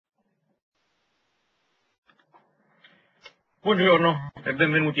Buongiorno e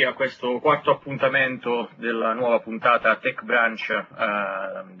benvenuti a questo quarto appuntamento della nuova puntata Tech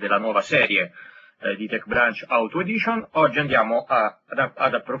Brunch della nuova serie di Tech Brunch Auto Edition. Oggi andiamo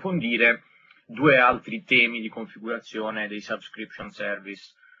ad approfondire due altri temi di configurazione dei subscription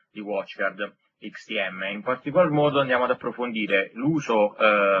service di WatchGuard XTM. In particolar modo andiamo ad approfondire l'uso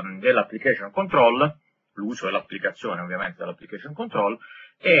dell'application control, l'uso e l'applicazione ovviamente dell'application control,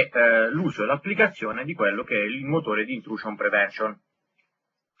 e l'uso e l'applicazione di quello che è il motore di intrusion prevention.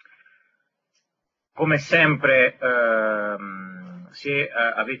 Come sempre, se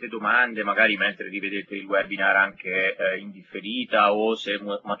avete domande, magari mentre rivedete il webinar anche in differita, o se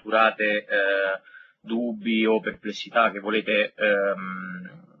maturate dubbi o perplessità che volete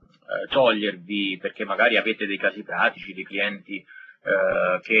togliervi perché magari avete dei casi pratici, dei clienti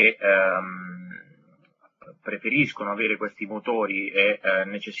che preferiscono avere questi motori e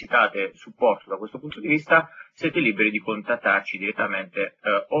necessitate supporto da questo punto di vista, siete liberi di contattarci direttamente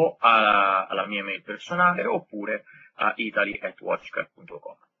o alla mia mail personale oppure a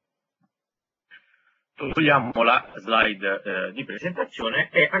italy@watchguard.com. Togliamo la slide di presentazione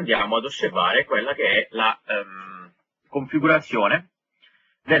e andiamo ad osservare quella che è la configurazione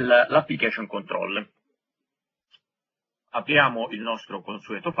dell'application control. Apriamo il nostro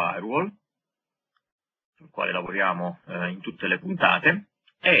consueto firewall, sul quale lavoriamo in tutte le puntate,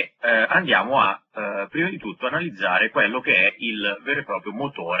 e andiamo a prima di tutto analizzare quello che è il vero e proprio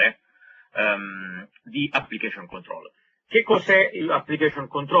motore di application control. Che cos'è l'application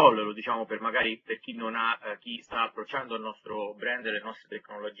control? Lo diciamo magari per chi non ha, chi sta approcciando il nostro brand e le nostre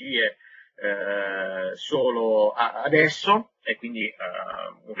tecnologie solo adesso, e quindi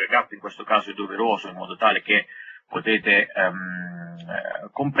un recap in questo caso è doveroso in modo tale che potete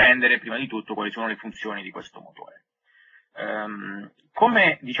comprendere prima di tutto quali sono le funzioni di questo motore.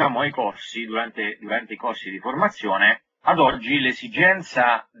 Come diciamo ai corsi, durante i corsi di formazione, ad oggi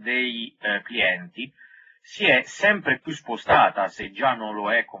l'esigenza dei clienti si è sempre più spostata, se già non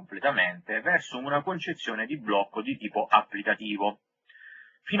lo è completamente, verso una concezione di blocco di tipo applicativo.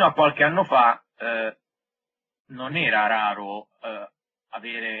 Fino a qualche anno fa non era raro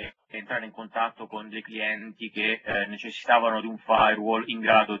entrare in contatto con dei clienti che necessitavano di un firewall in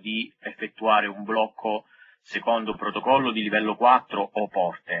grado di effettuare un blocco secondo protocollo di livello 4 o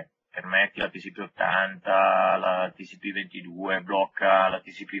porte. Permetti la TCP80, la TCP22, blocca la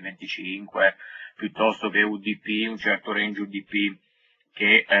TCP25, piuttosto che UDP, un certo range UDP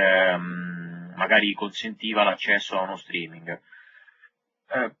che magari consentiva l'accesso a uno streaming.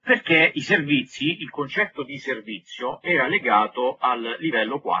 Perché i servizi, il concetto di servizio era legato al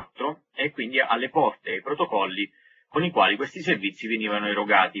livello 4 e quindi alle porte e ai protocolli con i quali questi servizi venivano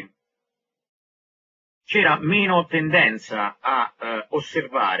erogati. C'era meno tendenza a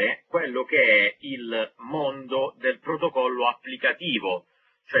osservare quello che è il mondo del protocollo applicativo,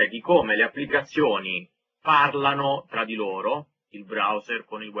 cioè di come le applicazioni parlano tra di loro, il browser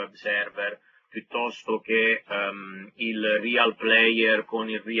con il web server, piuttosto che il real player con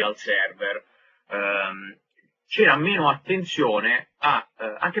il real server. C'era meno attenzione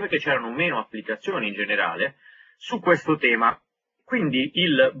anche perché c'erano meno applicazioni in generale su questo tema. Quindi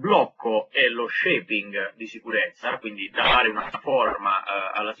il blocco e lo shaping di sicurezza, quindi dare una forma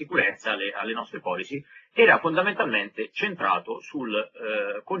alla sicurezza, alle nostre policy, era fondamentalmente centrato sul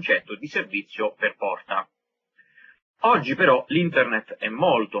concetto di servizio per porta. Oggi però l'internet è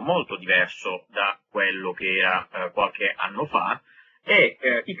molto molto diverso da quello che era qualche anno fa e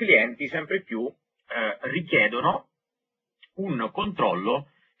i clienti sempre più richiedono un controllo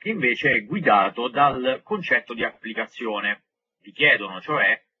che invece è guidato dal concetto di applicazione. Richiedono,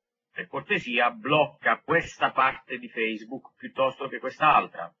 cioè, per cortesia, blocca questa parte di Facebook piuttosto che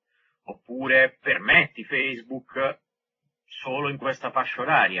quest'altra, oppure permetti Facebook solo in questa fascia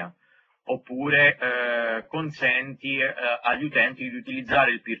oraria, oppure consenti agli utenti di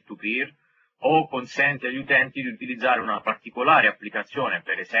utilizzare il peer-to-peer, o consenti agli utenti di utilizzare una particolare applicazione,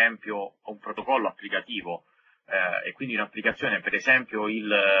 per esempio un protocollo applicativo, e quindi un'applicazione, per esempio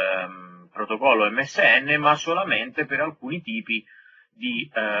il protocollo MSN, ma solamente per alcuni tipi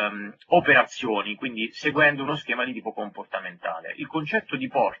di operazioni, quindi seguendo uno schema di tipo comportamentale. Il concetto di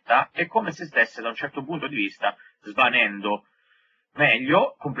porta è come se stesse da un certo punto di vista svanendo,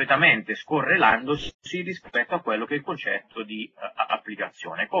 meglio, completamente scorrelandosi rispetto a quello che è il concetto di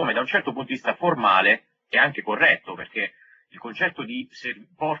applicazione, come da un certo punto di vista formale è anche corretto, perché il concetto di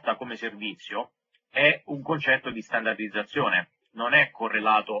porta come servizio è un concetto di standardizzazione, non è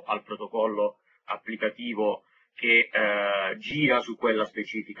correlato al protocollo applicativo che gira su quella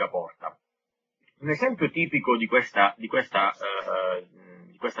specifica porta. Un esempio tipico di questa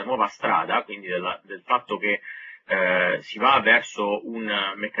nuova strada, quindi del fatto che si va verso un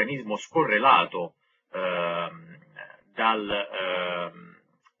meccanismo scorrelato dalla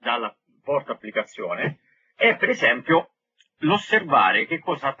porta applicazione, è per esempio l'osservare che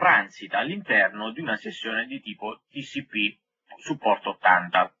cosa transita all'interno di una sessione di tipo TCP supporto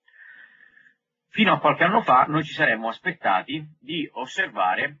 80. Fino a qualche anno fa noi ci saremmo aspettati di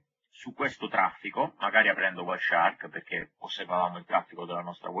osservare su questo traffico, magari aprendo Wireshark perché osservavamo il traffico della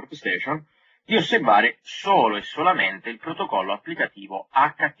nostra workstation, di osservare solo e solamente il protocollo applicativo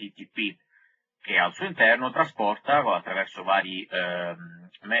HTTP, che al suo interno trasporta attraverso vari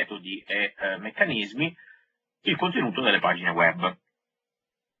metodi e meccanismi il contenuto delle pagine web.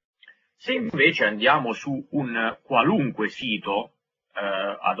 Se invece andiamo su un qualunque sito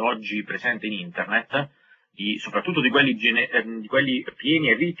ad oggi presente in internet, soprattutto di quelli pieni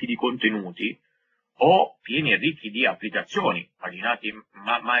e ricchi di contenuti o pieni e ricchi di applicazioni, immaginate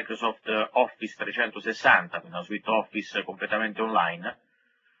Microsoft Office 360, una suite Office completamente online,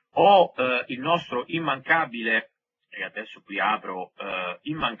 o il nostro immancabile, e adesso qui apro,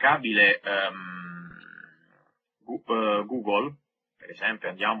 immancabile Google, per esempio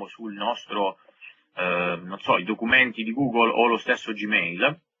andiamo sul nostro, non so, i documenti di Google o lo stesso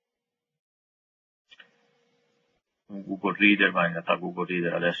Gmail, un Google Reader, ma in realtà Google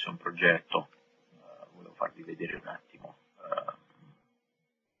Reader adesso è un progetto, volevo farvi vedere un attimo,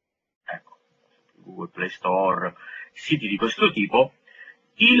 ecco, Google Play Store, siti di questo tipo.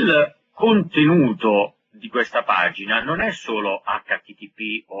 Il contenuto di questa pagina non è solo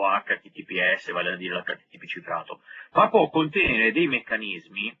HTTP o HTTPS, vale a dire l'HTTP cifrato, ma può contenere dei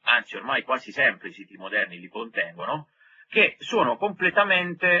meccanismi, anzi ormai quasi sempre i siti moderni li contengono, che sono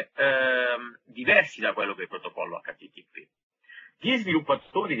completamente diversi da quello che è il protocollo HTTP. Gli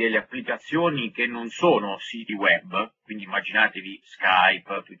sviluppatori delle applicazioni che non sono siti web, quindi immaginatevi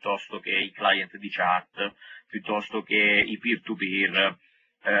Skype, piuttosto che i client di chat, piuttosto che i peer-to-peer,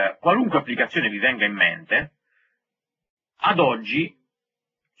 qualunque applicazione vi venga in mente, ad oggi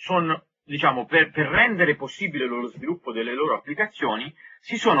diciamo, per rendere possibile lo sviluppo delle loro applicazioni,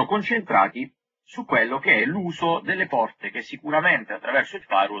 si sono concentrati su quello che è l'uso delle porte che sicuramente attraverso il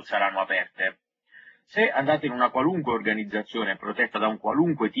firewall saranno aperte. Se andate in una qualunque organizzazione protetta da un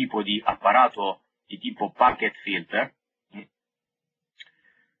qualunque tipo di apparato di tipo packet filter,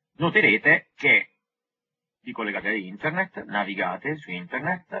 noterete che vi collegate a internet, navigate su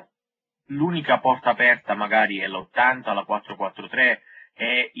internet, l'unica porta aperta magari è l'80, la 443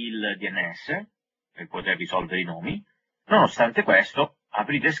 e il DNS, per poter risolvere i nomi. Nonostante questo,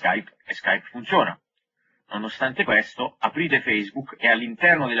 aprite Skype e Skype funziona. Nonostante questo, aprite Facebook e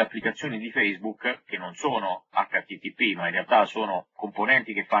all'interno delle applicazioni di Facebook, che non sono HTTP, ma in realtà sono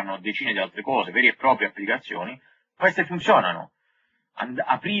componenti che fanno decine di altre cose, vere e proprie applicazioni, queste funzionano.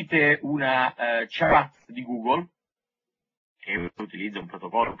 Aprite una chat di Google, che utilizza un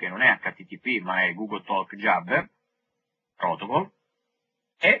protocollo che non è HTTP, ma è Google Talk Jabber Protocol,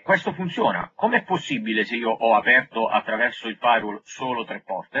 e questo funziona. Com'è possibile se io ho aperto attraverso il firewall solo 3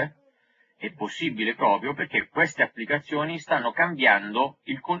 porte? È possibile proprio perché queste applicazioni stanno cambiando,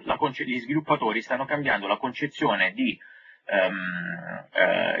 gli sviluppatori stanno cambiando la concezione di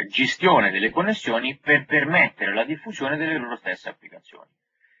gestione delle connessioni per permettere la diffusione delle loro stesse applicazioni.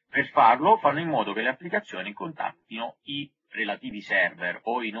 Per farlo fanno in modo che le applicazioni contattino i relativi server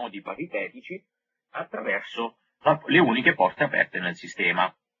o i nodi paritetici attraverso le uniche porte aperte nel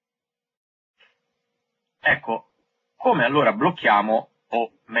sistema. Ecco, come allora blocchiamo,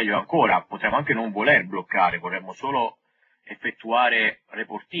 o meglio ancora, potremmo anche non voler bloccare, vorremmo solo effettuare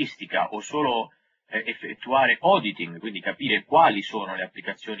reportistica o solo effettuare auditing, quindi capire quali sono le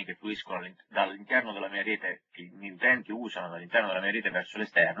applicazioni che fluiscono dall'interno della mia rete, che i miei utenti usano dall'interno della mia rete verso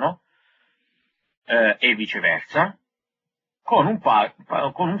l'esterno, e viceversa, con un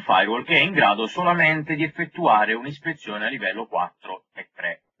firewall che è in grado solamente di effettuare un'ispezione a livello 4 e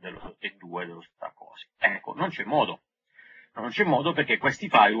 3 e 2 dello staccose. Ecco, non c'è modo. Non c'è modo perché questi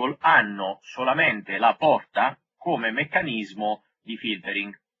firewall hanno solamente la porta come meccanismo di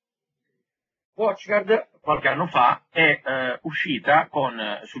filtering. WatchGuard qualche anno fa è uscita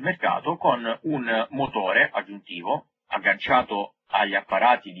sul mercato con un motore aggiuntivo agganciato agli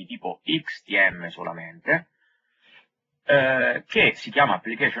apparati di tipo XTM solamente, che si chiama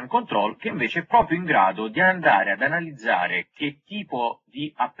Application Control, che invece è proprio in grado di andare ad analizzare che tipo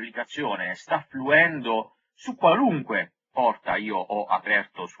di applicazione sta fluendo su qualunque porta io ho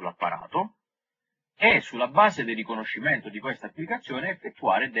aperto sull'apparato e sulla base del riconoscimento di questa applicazione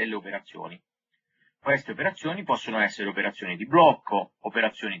effettuare delle operazioni. Queste operazioni possono essere operazioni di blocco,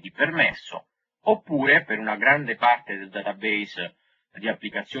 operazioni di permesso, oppure per una grande parte del database di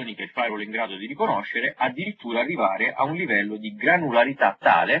applicazioni che il firewall è in grado di riconoscere, addirittura arrivare a un livello di granularità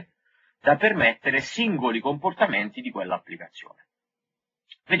tale da permettere singoli comportamenti di quell'applicazione.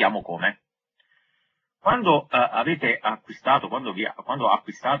 Vediamo come. Quando quando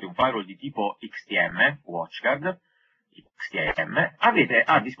acquistate un firewall di tipo XTM, WatchGuard XTM, avete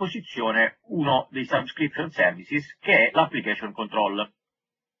a disposizione uno dei subscription services che è l'application control.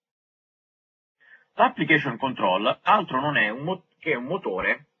 L'application control altro non è che un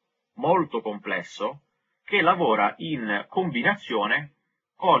motore molto complesso che lavora in combinazione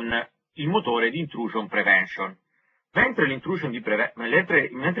con il motore di intrusion prevention. Mentre il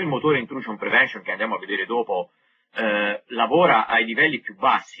motore intrusion prevention, che andiamo a vedere dopo, lavora ai livelli più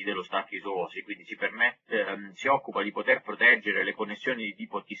bassi dello stack risorsi, quindi si occupa di poter proteggere le connessioni di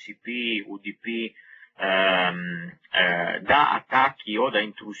tipo TCP, UDP da attacchi o da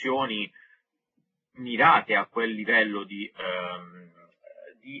intrusioni mirate a quel livello di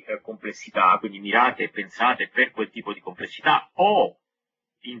complessità, quindi mirate e pensate per quel tipo di complessità, o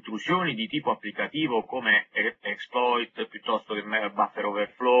intrusioni di tipo applicativo come exploit piuttosto che buffer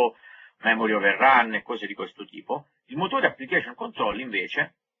overflow, memory overrun e cose di questo tipo. Il motore application control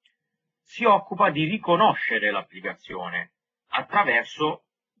invece si occupa di riconoscere l'applicazione attraverso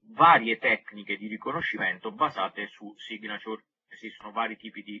varie tecniche di riconoscimento basate su signature. Esistono vari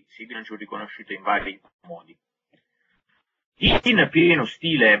tipi di signature riconosciute in vari modi. In pieno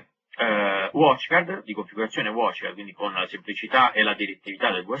stile WatchGuard, di configurazione WatchGuard, quindi con la semplicità e la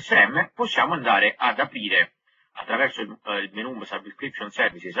direttività del VSM, possiamo andare ad aprire, attraverso il menu Subscription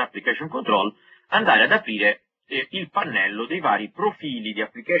Services Application Control, andare ad aprire il pannello dei vari profili di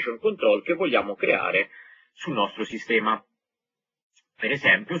Application Control che vogliamo creare sul nostro sistema. Per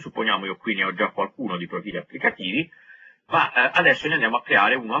esempio, supponiamo io qui ne ho già qualcuno di profili applicativi, ma adesso ne andiamo a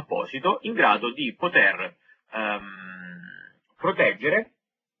creare uno apposito in grado di poter proteggere,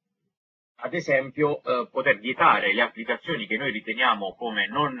 ad esempio, poter vietare le applicazioni che noi riteniamo come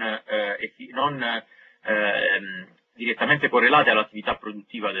non direttamente correlate all'attività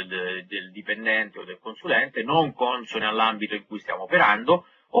produttiva del dipendente o del consulente, non consone all'ambito in cui stiamo operando,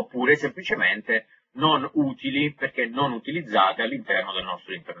 oppure semplicemente non utili perché non utilizzate all'interno del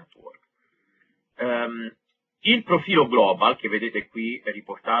nostro Internet Network. Il profilo global, che vedete qui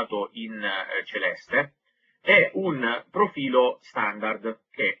riportato in celeste, è un profilo standard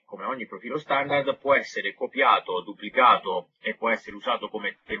che, come ogni profilo standard, può essere copiato, duplicato e può essere usato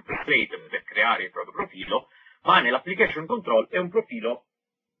come template per creare il proprio profilo, ma nell'application control è un profilo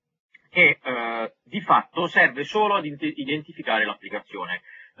che di fatto serve solo ad identificare l'applicazione,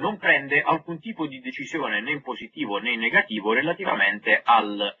 non prende alcun tipo di decisione né in positivo né in negativo relativamente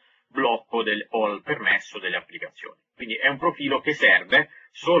al blocco o al permesso delle applicazioni. Quindi è un profilo che serve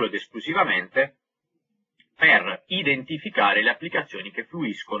solo ed esclusivamente per identificare le applicazioni che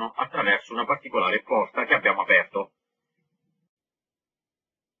fluiscono attraverso una particolare porta che abbiamo aperto.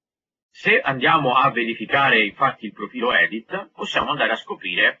 Se andiamo a verificare infatti il profilo edit, possiamo andare a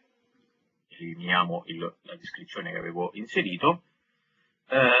scoprire, eliminiamo la descrizione che avevo inserito,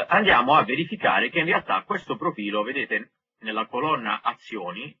 andiamo a verificare che in realtà questo profilo, vedete, nella colonna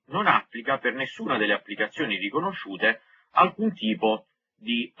azioni, non applica per nessuna delle applicazioni riconosciute alcun tipo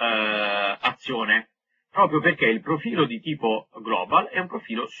di azione, proprio perché il profilo di tipo global è un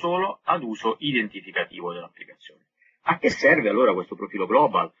profilo solo ad uso identificativo dell'applicazione. A che serve allora questo profilo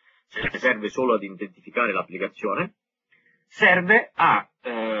global? Se serve solo ad identificare l'applicazione, serve a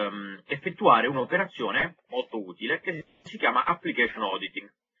effettuare un'operazione molto utile che si chiama application auditing.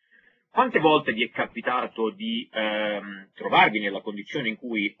 Quante volte vi è capitato di trovarvi nella condizione in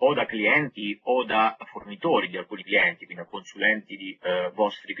cui o da clienti o da fornitori di alcuni clienti, quindi da consulenti di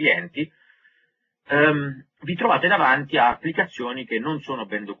vostri clienti, vi trovate davanti a applicazioni che non sono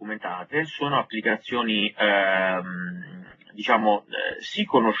ben documentate, sono applicazioni sì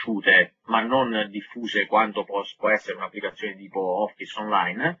conosciute ma non diffuse quanto può essere un'applicazione tipo Office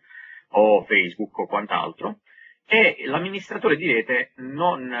Online o Facebook o quant'altro, e l'amministratore di rete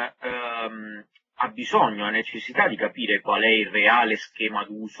non ha bisogno, ha necessità di capire qual è il reale schema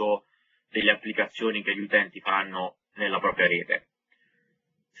d'uso delle applicazioni che gli utenti fanno nella propria rete.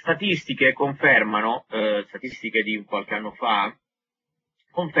 Statistiche confermano, statistiche di qualche anno fa,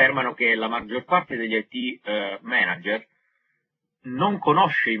 confermano che la maggior parte degli IT manager non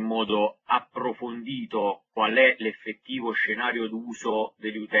conosce in modo approfondito qual è l'effettivo scenario d'uso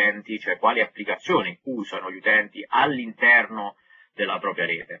degli utenti, cioè quali applicazioni usano gli utenti all'interno della propria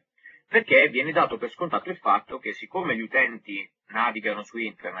rete, perché viene dato per scontato il fatto che siccome gli utenti navigano su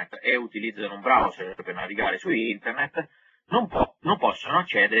internet e utilizzano un browser per navigare su internet, non possono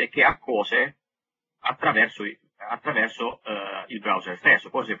accedere che a cose attraverso il browser stesso,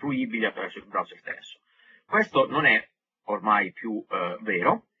 cose fruibili attraverso il browser stesso. Questo non è ormai più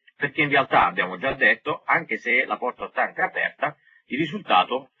vero, perché in realtà abbiamo già detto, anche se la porta 80 è aperta, il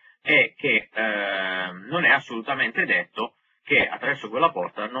risultato è che non è assolutamente detto che attraverso quella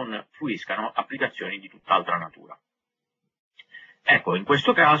porta non fruiscano applicazioni di tutt'altra natura. Ecco, in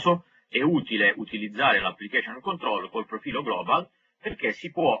questo caso è utile utilizzare l'application control col profilo global, perché si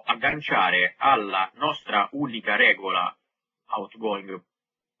può agganciare alla nostra unica regola outgoing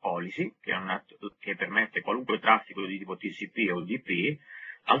policy, che permette qualunque traffico di tipo TCP o UDP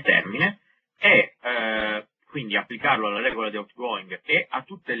al termine, e quindi applicarlo alla regola di outgoing e a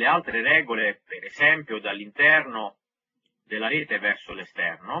tutte le altre regole, per esempio dall'interno della rete verso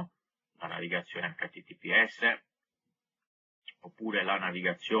l'esterno, la navigazione HTTPS oppure la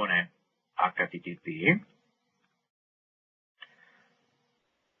navigazione HTTP.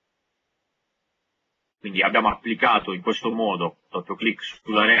 Quindi abbiamo applicato in questo modo, doppio clic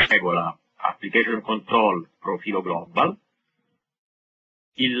sulla regola application control profilo global,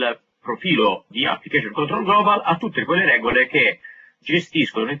 il profilo di application control global a tutte quelle regole che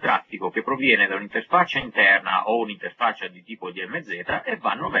gestiscono il traffico che proviene da un'interfaccia interna o un'interfaccia di tipo DMZ e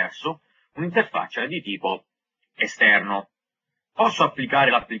vanno verso un'interfaccia di tipo esterno. Posso applicare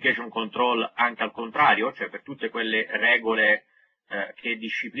l'application control anche al contrario, cioè per tutte quelle regole che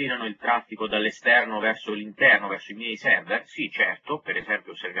disciplinano il traffico dall'esterno verso l'interno, verso i miei server? Sì, certo, per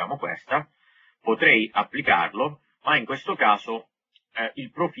esempio osserviamo questa, potrei applicarlo, ma in questo caso il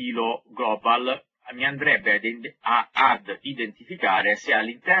profilo global mi andrebbe ad identificare se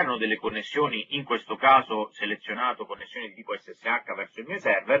all'interno delle connessioni, in questo caso selezionato connessioni di tipo SSH verso il mio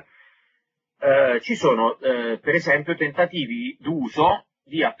server, ci sono per esempio tentativi d'uso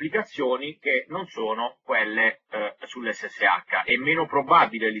di applicazioni che non sono quelle sull'SSH. È meno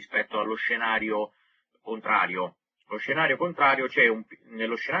probabile rispetto allo scenario contrario. Nello scenario contrario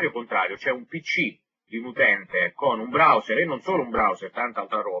c'è un PC di un utente con un browser, e non solo un browser, tanta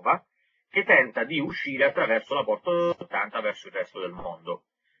altra roba, che tenta di uscire attraverso la porta 80 verso il resto del mondo.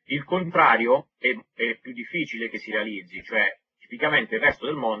 Il contrario è più difficile che si realizzi, cioè tipicamente il resto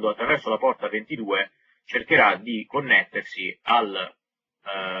del mondo attraverso la porta 22 cercherà di connettersi al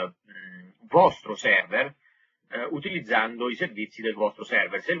vostro server utilizzando i servizi del vostro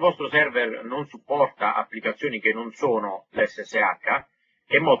server. Se il vostro server non supporta applicazioni che non sono l'SSH,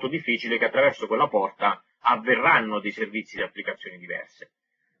 è molto difficile che attraverso quella porta avverranno dei servizi di applicazioni diverse.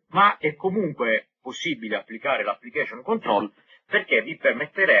 Ma è comunque possibile applicare l'application control, perché vi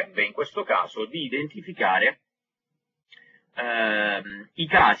permetterebbe in questo caso di identificare i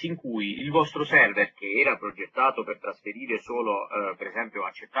casi in cui il vostro server, che era progettato per trasferire solo, per esempio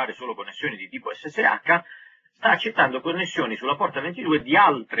accettare solo connessioni di tipo SSH, sta accettando connessioni sulla porta 22 di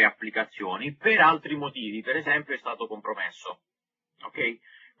altre applicazioni per altri motivi, per esempio è stato compromesso. Okay?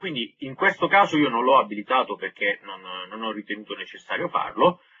 Quindi in questo caso io non l'ho abilitato perché non ho ritenuto necessario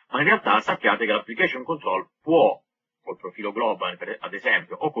farlo, ma in realtà sappiate che l'application control può, col profilo global ad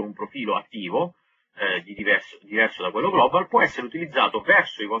esempio, o con un profilo attivo, diverso da quello global, può essere utilizzato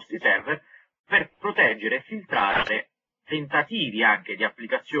verso i vostri server per proteggere e filtrare tentativi anche di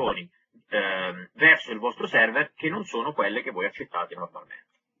applicazioni verso il vostro server che non sono quelle che voi accettate normalmente.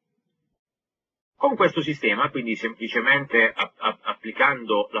 Con questo sistema, quindi semplicemente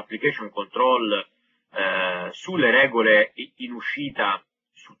applicando l'application control sulle regole in uscita,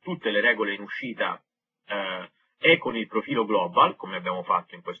 su tutte le regole in uscita e con il profilo global, come abbiamo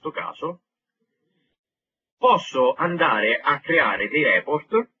fatto in questo caso, posso andare a creare dei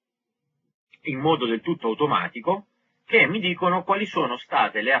report in modo del tutto automatico che mi dicono quali sono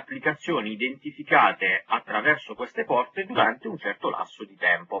state le applicazioni identificate attraverso queste porte durante un certo lasso di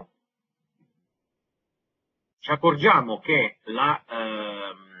tempo. Ci accorgiamo che la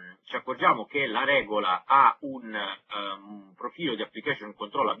regola ha un profilo di application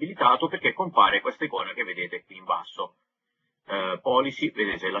control abilitato perché compare questa icona che vedete qui in basso. Policy,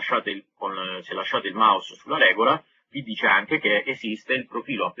 vedete, se lasciate il mouse sulla regola, vi dice anche che esiste il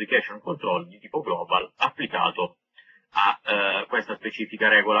profilo application control di tipo global applicato a questa specifica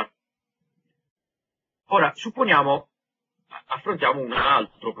regola. Ora, affrontiamo un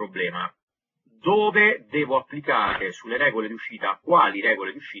altro problema. Dove devo applicare sulle regole di uscita, quali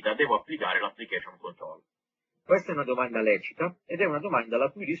regole di uscita devo applicare l'application control? Questa è una domanda lecita ed è una domanda la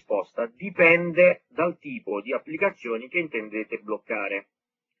cui risposta dipende dal tipo di applicazioni che intendete bloccare.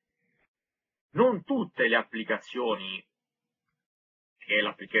 Non tutte le applicazioni che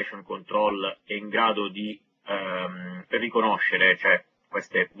l'application control è in grado di riconoscere, cioè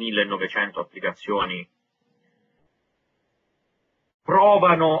queste 1900 applicazioni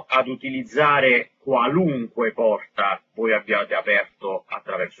provano ad utilizzare qualunque porta voi abbiate aperto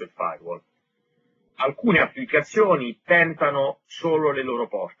attraverso il firewall. Alcune applicazioni tentano solo le loro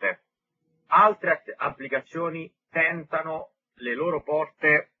porte, altre applicazioni tentano le loro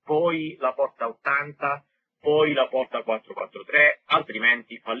porte, poi la porta 80, poi la porta 443,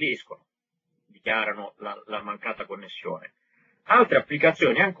 altrimenti falliscono, dichiarano la mancata connessione. Altre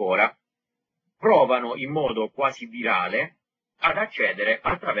applicazioni ancora provano in modo quasi virale ad accedere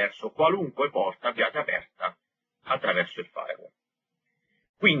attraverso qualunque porta abbiate aperta attraverso il firewall.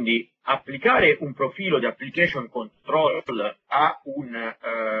 Quindi applicare un profilo di application control a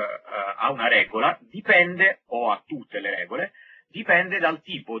una regola dipende, o a tutte le regole, dipende dal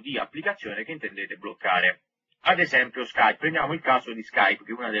tipo di applicazione che intendete bloccare. Ad esempio Skype, prendiamo il caso di Skype,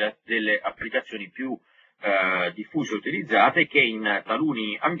 che è una delle applicazioni più diffuse e utilizzate, che in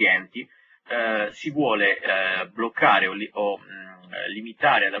taluni ambienti si vuole bloccare o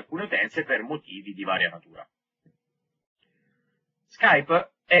limitare ad alcune utenze per motivi di varia natura. Skype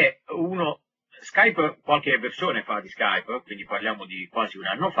qualche versione fa di Skype, quindi parliamo di quasi un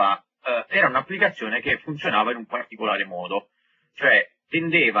anno fa, era un'applicazione che funzionava in un particolare modo, cioè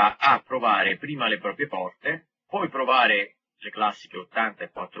tendeva a provare prima le proprie porte, poi provare le classiche 80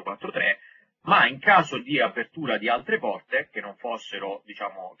 e 443, ma in caso di apertura di altre porte, che non fossero,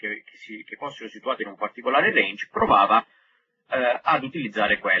 diciamo, che fossero situate in un particolare range, provava ad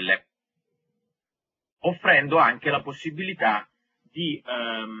utilizzare quelle, offrendo anche la possibilità di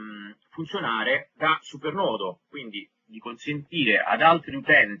funzionare da supernodo, quindi di consentire ad altri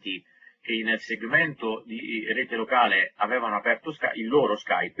utenti che nel segmento di rete locale avevano aperto il loro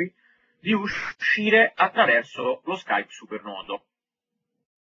Skype, di uscire attraverso lo Skype supernodo.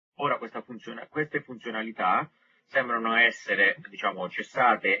 Ora queste funzionalità sembrano essere, diciamo,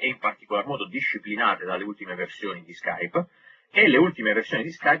 cessate e in particolar modo disciplinate dalle ultime versioni di Skype, e le ultime versioni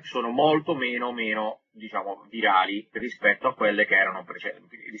di Skype sono molto meno diciamo, virali rispetto a quelle che erano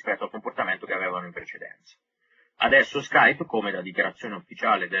rispetto al comportamento che avevano in precedenza. Adesso Skype, come da dichiarazione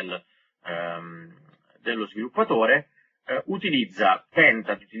ufficiale dello sviluppatore,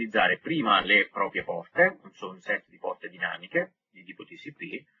 tenta di utilizzare prima le proprie porte, un set di porte dinamiche di tipo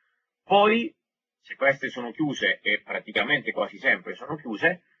TCP, poi, se queste sono chiuse, e praticamente quasi sempre sono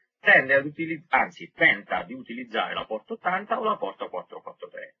chiuse, tenta di utilizzare la porta 80 o la porta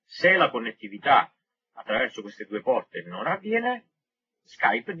 443. Se la connettività attraverso queste due porte non avviene,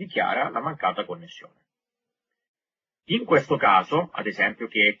 Skype dichiara la mancata connessione. In questo caso, ad esempio,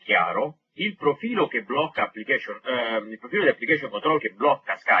 che è chiaro, il profilo di application control che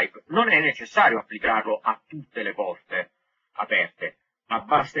blocca Skype non è necessario applicarlo a tutte le porte aperte, ma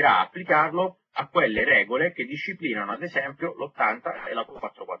basterà applicarlo a quelle regole che disciplinano, ad esempio, l'80 e la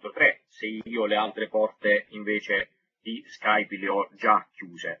 443, se io le altre porte invece di Skype le ho già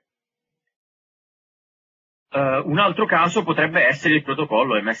chiuse. Un altro caso potrebbe essere il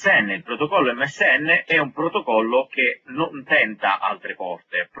protocollo MSN. Il protocollo MSN è un protocollo che non tenta altre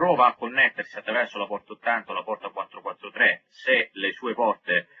porte, prova a connettersi attraverso la porta 80 o la porta 443 se le sue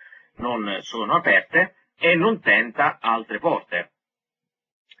porte non sono aperte, e non tenta altre porte.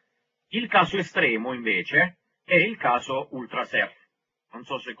 Il caso estremo, invece, è il caso Ultrasurf. Non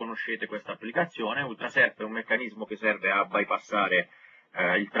so se conoscete questa applicazione. Ultrasurf è un meccanismo che serve a bypassare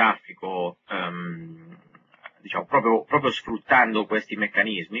il traffico, diciamo, proprio sfruttando questi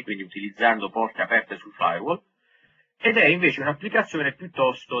meccanismi, quindi utilizzando porte aperte sul firewall, ed è invece un'applicazione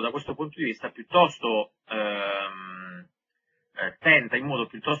piuttosto, da questo punto di vista, piuttosto tenta in modo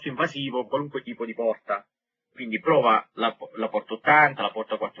piuttosto invasivo qualunque tipo di porta. Quindi prova la porta 80, la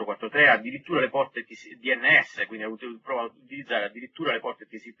porta 443, addirittura le porte DNS, quindi prova ad utilizzare addirittura le porte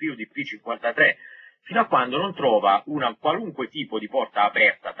TCP o DP53, fino a quando non trova una qualunque tipo di porta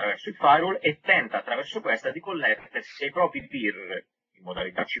aperta attraverso il firewall e tenta attraverso questa di connettersi ai propri peer in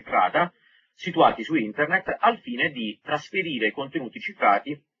modalità cifrata situati su internet, al fine di trasferire i contenuti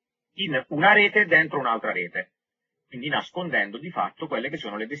cifrati in una rete dentro un'altra rete, quindi nascondendo di fatto quelle che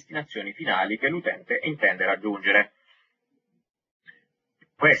sono le destinazioni finali che l'utente intende raggiungere.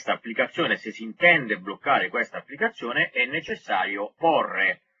 Questa applicazione, se si intende bloccare questa applicazione, è necessario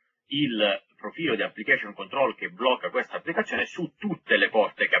porre il profilo di application control che blocca questa applicazione su tutte le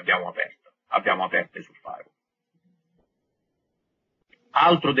porte che abbiamo aperte sul firewall.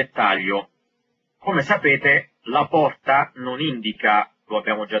 Altro dettaglio: come sapete, la porta non indica, lo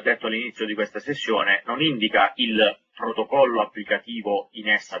abbiamo già detto all'inizio di questa sessione, non indica il protocollo applicativo in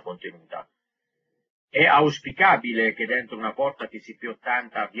essa contenuta. È auspicabile che dentro una porta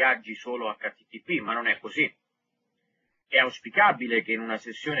TCP80 viaggi solo HTTP, ma non è così. è auspicabile che in una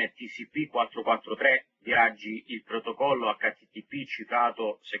sessione TCP 443 viaggi il protocollo HTTP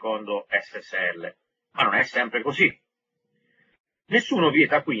cifrato secondo SSL, ma non è sempre così. Nessuno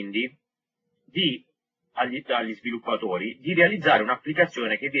vieta quindi agli sviluppatori di realizzare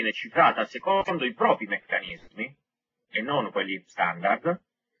un'applicazione che viene cifrata secondo i propri meccanismi e non quelli standard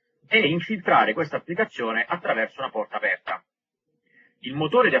e infiltrare questa applicazione attraverso una porta aperta. Il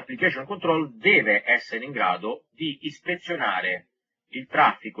motore di application control deve essere in grado di ispezionare il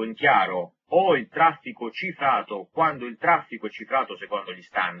traffico in chiaro o il traffico cifrato quando il traffico è cifrato secondo gli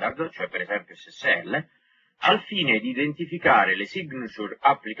standard, cioè per esempio SSL, al fine di identificare le signature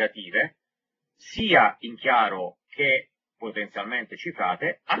applicative sia in chiaro che potenzialmente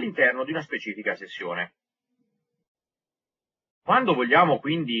cifrate all'interno di una specifica sessione. Quando vogliamo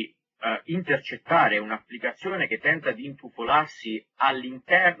quindi intercettare un'applicazione che tenta di intrufolarsi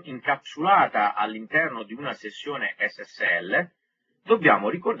incapsulata all'interno di una sessione SSL, dobbiamo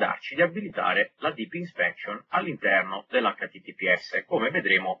ricordarci di abilitare la Deep Inspection all'interno dell'HTTPS, come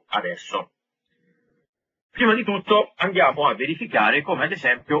vedremo adesso. Prima di tutto andiamo a verificare come ad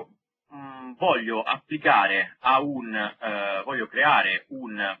esempio voglio creare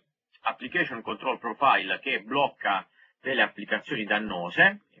un application control profile che blocca delle applicazioni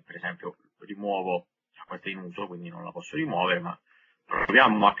dannose, che per esempio rimuovo, questa è in uso quindi non la posso rimuovere, ma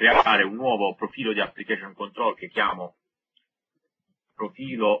proviamo a creare un nuovo profilo di application control che chiamo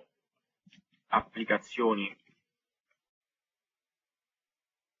profilo applicazioni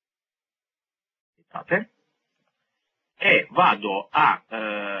e vado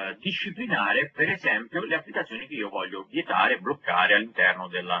a disciplinare per esempio le applicazioni che io voglio vietare, bloccare all'interno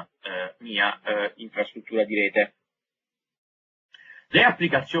della mia infrastruttura di rete. Le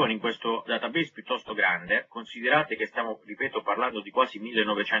applicazioni in questo database piuttosto grande, considerate che stiamo, ripeto, parlando di quasi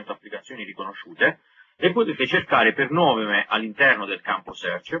 1900 applicazioni riconosciute, le potete cercare per nome all'interno del campo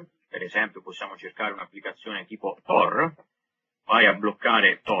search. Per esempio possiamo cercare un'applicazione tipo Tor, vai a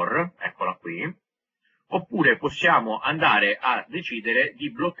bloccare Tor, eccola qui, oppure possiamo andare a decidere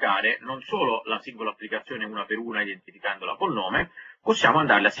di bloccare non solo la singola applicazione una per una identificandola col nome, possiamo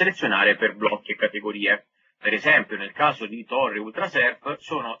andarle a selezionare per blocchi e categorie. Per esempio nel caso di Tor e Ultrasurf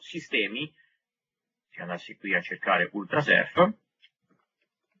sono sistemi, se andassi qui a cercare Ultrasurf,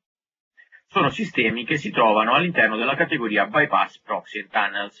 sono sistemi che si trovano all'interno della categoria Bypass, Proxy and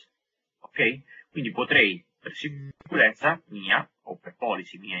Tunnels. Ok? Quindi potrei, per sicurezza mia, o per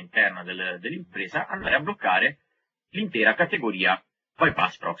policy mia interna dell'impresa, andare a bloccare l'intera categoria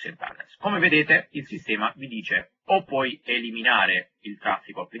Bypass, Proxy and Tunnels. Come vedete, il sistema vi dice o puoi eliminare il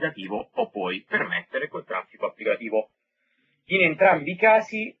traffico applicativo o puoi permettere quel traffico applicativo. In entrambi i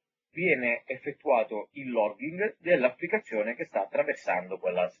casi viene effettuato il logging dell'applicazione che sta attraversando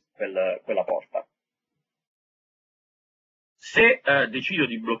quella porta. Se decido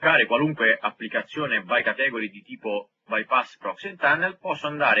di bloccare qualunque applicazione by category di tipo Bypass, Proxy and Tunnel, posso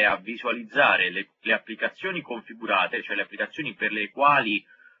andare a visualizzare le applicazioni configurate, cioè le applicazioni per le quali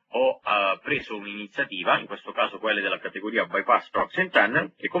ho preso un'iniziativa, in questo caso quelle della categoria Bypass, Proxy and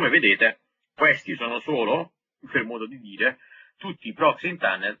Tunnel, e come vedete questi sono solo, per modo di dire, tutti i proxy and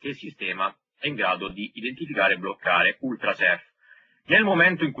tunnel che il sistema è in grado di identificare e bloccare Ultrasurf. Nel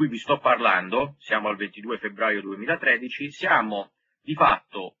momento in cui vi sto parlando, siamo al 22 febbraio 2013, siamo di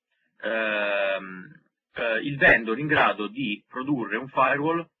fatto il vendor in grado di produrre un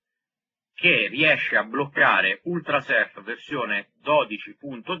firewall che riesce a bloccare Ultrasurf versione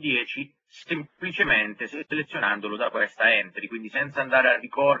 12.10 semplicemente selezionandolo da questa entry, quindi senza andare a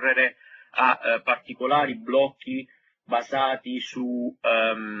ricorrere a particolari blocchi basati su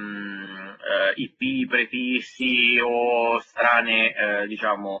IP prefissi o strane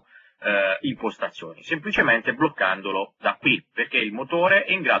impostazioni, semplicemente bloccandolo da qui, perché il motore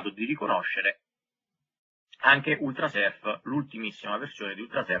è in grado di riconoscere anche Ultrasurf, l'ultimissima versione di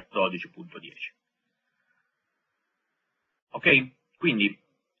Ultrasurf 12.10. Ok? Quindi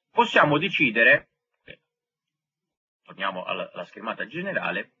possiamo decidere, torniamo alla schermata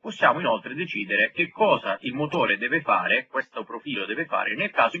generale, possiamo inoltre decidere che cosa il motore deve fare, questo profilo deve fare,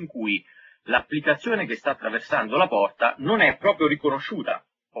 nel caso in cui l'applicazione che sta attraversando la porta non è proprio riconosciuta.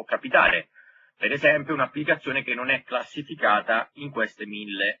 Può capitare, per esempio, un'applicazione che non è classificata in queste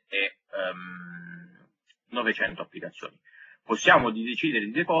 1900 applicazioni. Possiamo decidere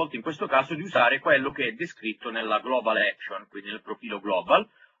di default, in questo caso, di usare quello che è descritto nella global action, quindi nel profilo global,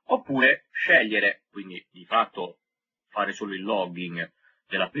 oppure scegliere, quindi di fatto fare solo il logging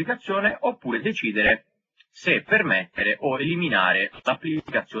dell'applicazione, oppure decidere se permettere o eliminare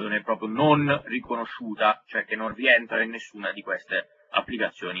l'applicazione proprio non riconosciuta, cioè che non rientra in nessuna di queste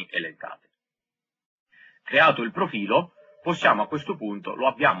applicazioni elencate. Creato il profilo, possiamo a questo punto, lo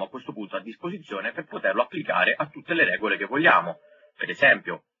abbiamo a questo punto a disposizione per poterlo applicare a tutte le regole che vogliamo. Per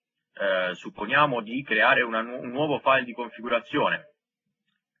esempio, supponiamo di creare un nuovo file di configurazione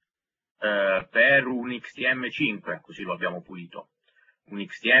per un XTM5, così lo abbiamo pulito, un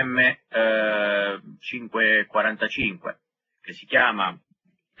XTM 545 che si chiama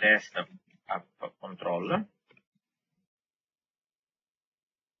test app control.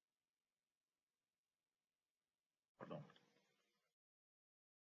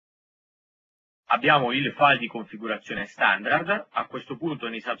 Abbiamo il file di configurazione standard. A questo punto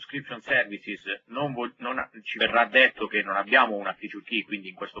nei subscription services ci verrà detto che non abbiamo una feature key, quindi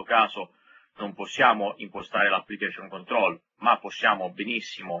in questo caso non possiamo impostare l'application control, ma possiamo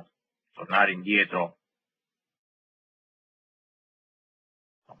benissimo tornare indietro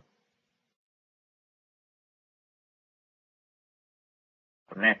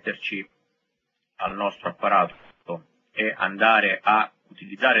connetterci al nostro apparato e andare a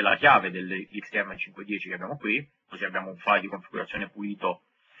utilizzare la chiave dell'XTM510 che abbiamo qui, così abbiamo un file di configurazione pulito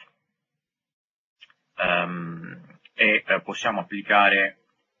e possiamo applicare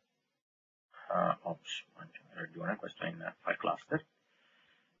ops, ragione, questo è in file cluster,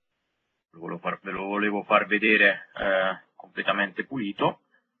 ve lo volevo far vedere completamente pulito,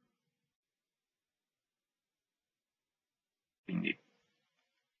 quindi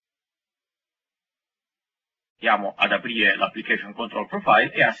andiamo ad aprire l'application control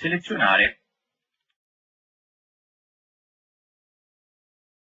profile e a selezionare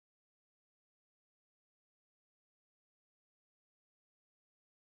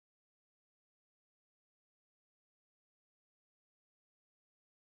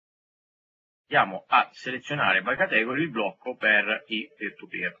by category il blocco per i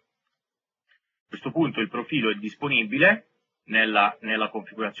peer-to-peer. A questo punto il profilo è disponibile nella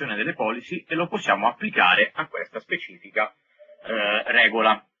configurazione delle policy e lo possiamo applicare a questa specifica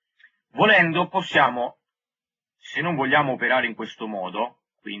regola. Volendo possiamo, se non vogliamo operare in questo modo,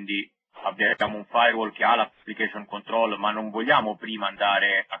 quindi abbiamo un firewall che ha l'application control ma non vogliamo prima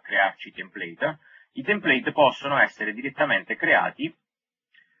andare a crearci i template, i template possono essere direttamente creati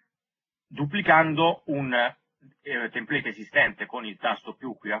duplicando un template esistente con il tasto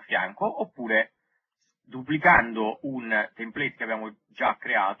più qui a fianco, oppure duplicando un template che abbiamo già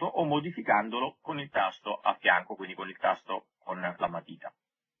creato o modificandolo con il tasto a fianco, quindi con il tasto con la matita.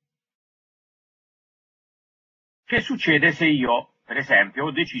 Che succede se io, per esempio,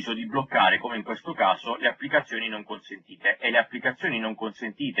 ho deciso di bloccare, come in questo caso, le applicazioni non consentite, e le applicazioni non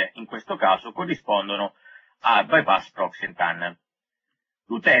consentite in questo caso corrispondono a bypass proxy and tunnel.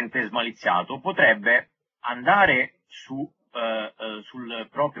 L'utente smaliziato potrebbe andare sulla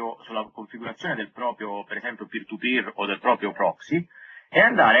configurazione del proprio, per esempio, peer-to-peer o del proprio proxy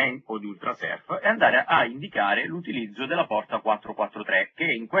o di ultrasurf e andare a indicare l'utilizzo della porta 443, che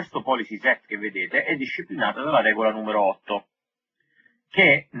in questo policy set che vedete è disciplinata dalla regola numero 8,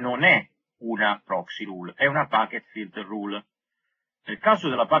 che non è una proxy rule, è una packet filter rule. Nel caso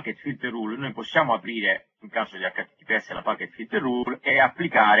della packet filter rule noi possiamo aprire, in caso di HTTPS, la packet filter rule e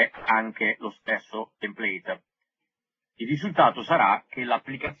applicare anche lo stesso template. Il risultato sarà che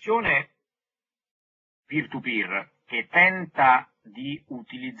l'applicazione peer-to-peer che tenta di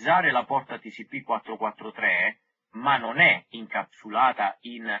utilizzare la porta TCP 443 ma non è incapsulata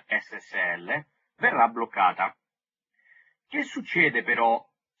in SSL verrà bloccata. Che succede però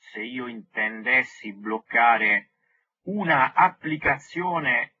se io intendessi bloccare una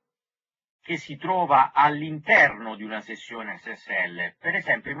applicazione che si trova all'interno di una sessione SSL? Per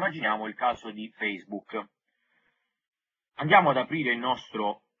esempio, immaginiamo il caso di Facebook. Andiamo ad aprire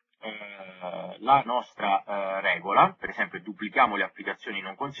la nostra regola, per esempio duplichiamo le applicazioni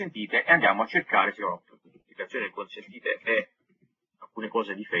non consentite e andiamo a cercare, applicazioni consentite e alcune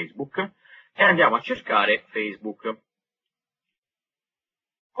cose di Facebook, e andiamo a cercare Facebook.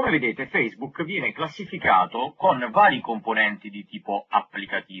 Come vedete, Facebook viene classificato con vari componenti di tipo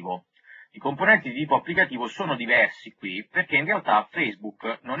applicativo. I componenti di tipo applicativo sono diversi qui perché in realtà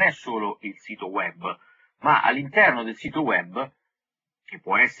Facebook non è solo il sito web, ma all'interno del sito web, che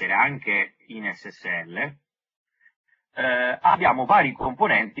può essere anche in SSL, abbiamo vari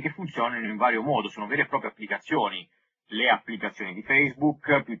componenti che funzionano in vario modo, sono vere e proprie applicazioni. Le applicazioni di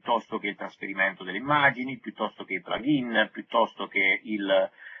Facebook, piuttosto che il trasferimento delle immagini, piuttosto che i plugin, piuttosto che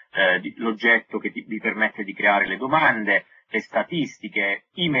l'oggetto che vi permette di creare le domande, le statistiche,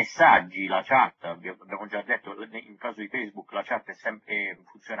 i messaggi, la chat. Abbiamo già detto, in caso di Facebook la chat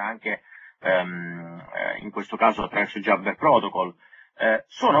funziona anche in questo caso attraverso il Jabber Protocol.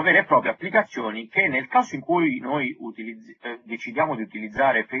 Sono vere e proprie applicazioni che nel caso in cui noi decidiamo di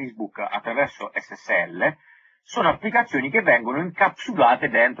utilizzare Facebook attraverso SSL, sono applicazioni che vengono incapsulate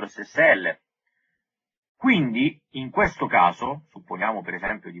dentro SSL. Quindi, in questo caso, supponiamo per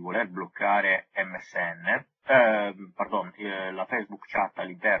esempio di voler bloccare MSN, la Facebook Chat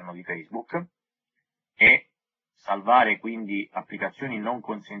all'interno di Facebook e salvare quindi applicazioni non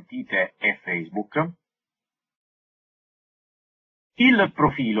consentite e Facebook, il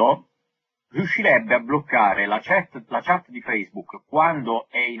profilo riuscirebbe a bloccare la chat di Facebook quando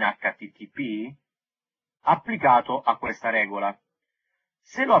è in HTTP applicato a questa regola.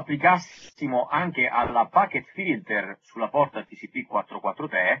 Se lo applicassimo anche alla packet filter sulla porta TCP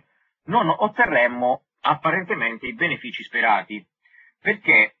 443, non otterremmo apparentemente i benefici sperati,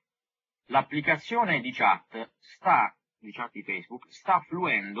 perché l'applicazione di chat di Facebook sta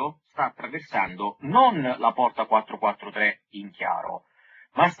fluendo, sta attraversando non la porta 443 in chiaro,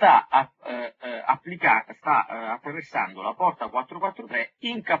 ma sta attraversando la porta 443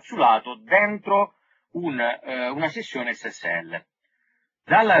 incapsulato dentro una sessione SSL.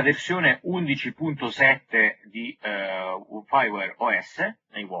 Dalla versione 11.7 di firewall OS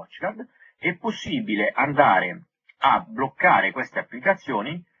nei WatchGuard è possibile andare a bloccare queste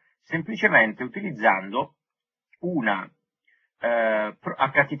applicazioni semplicemente utilizzando una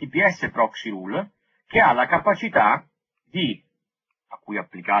HTTPS proxy rule che ha la capacità a cui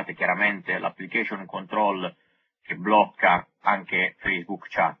applicate chiaramente l'application control che blocca anche Facebook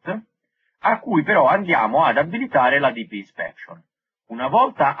Chat, a cui però andiamo ad abilitare la DP inspection. Una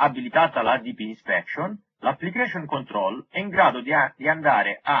volta abilitata la DP inspection, l'application control è in grado di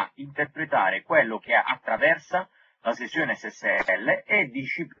andare a interpretare quello che attraversa la sessione SSL e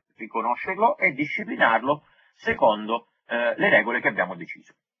riconoscerlo e disciplinarlo secondo le regole che abbiamo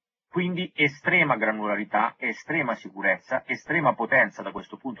deciso. Quindi estrema granularità, estrema sicurezza, estrema potenza da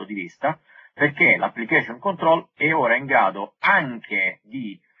questo punto di vista, perché l'application control è ora in grado anche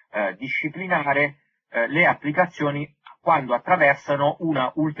di disciplinare le applicazioni quando attraversano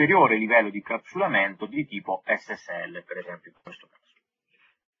un ulteriore livello di capsulamento di tipo SSL, per esempio in questo caso.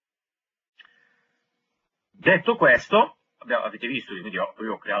 Detto questo, avete visto, quindi io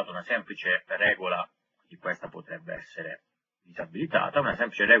ho creato una semplice regola, di questa potrebbe essere disabilitata, una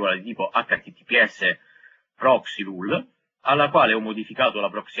semplice regola di tipo HTTPS proxy rule, alla quale ho modificato la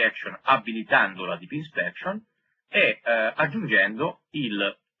proxy action abilitando la DP inspection e aggiungendo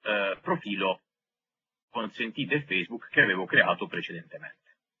il profilo consentite Facebook che avevo creato precedentemente.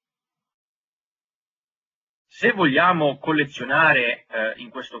 Se vogliamo collezionare in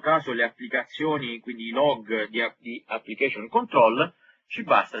questo caso le applicazioni, quindi i log di application control, ci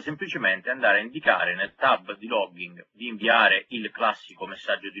basta semplicemente andare a indicare nel tab di logging di inviare il classico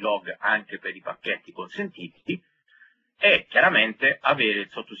messaggio di log anche per i pacchetti consentiti e chiaramente avere il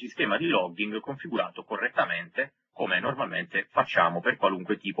sottosistema di logging configurato correttamente come normalmente facciamo per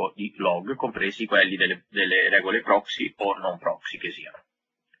qualunque tipo di log, compresi quelli delle regole proxy o non proxy che siano.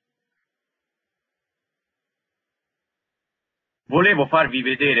 Volevo farvi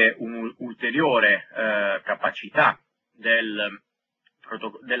vedere un'ulteriore capacità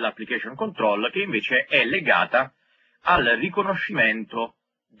dell'application control che invece è legata al riconoscimento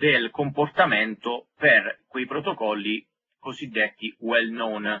del comportamento per quei protocolli cosiddetti well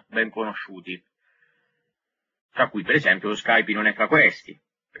known, ben conosciuti, tra cui per esempio lo Skype non è fra questi.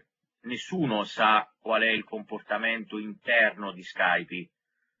 Nessuno sa qual è il comportamento interno di Skype,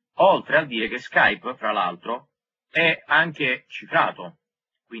 oltre a dire che Skype, fra l'altro, è anche cifrato,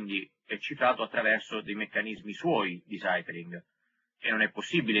 quindi è cifrato attraverso dei meccanismi suoi di ciphering, che non è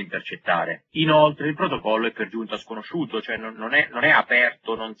possibile intercettare. Inoltre il protocollo è per giunta sconosciuto, cioè non è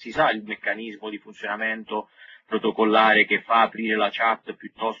aperto, non si sa il meccanismo di funzionamento protocollare che fa aprire la chat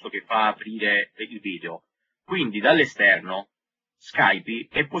piuttosto che fa aprire il video. Quindi dall'esterno Skype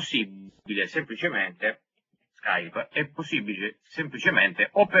è possibile semplicemente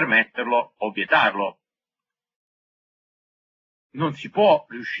o permetterlo o vietarlo. Non si può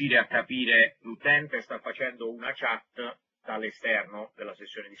riuscire a capire l'utente sta facendo una chat dall'esterno della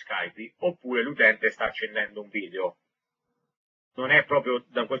sessione di Skype oppure l'utente sta accendendo un video. Non è proprio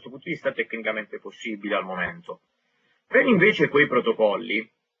da questo punto di vista tecnicamente possibile al momento. Per invece quei protocolli,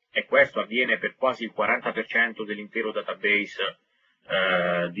 e questo avviene per quasi il 40% dell'intero database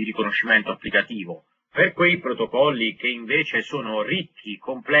di riconoscimento applicativo, per quei protocolli che invece sono ricchi,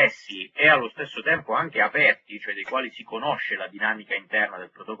 complessi e allo stesso tempo anche aperti, cioè dei quali si conosce la dinamica interna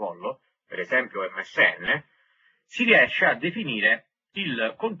del protocollo, per esempio MSN, si riesce a definire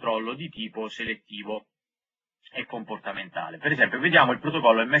il controllo di tipo selettivo e comportamentale. Per esempio, vediamo il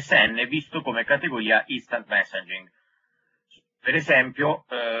protocollo MSN visto come categoria Instant Messaging. Per esempio,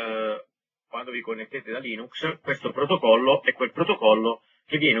 quando vi connettete da Linux, questo protocollo è quel protocollo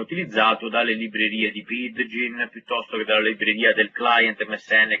che viene utilizzato dalle librerie di Pidgin piuttosto che dalla libreria del client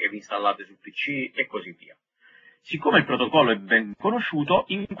MSN che vi installate sul PC e così via. Siccome il protocollo è ben conosciuto,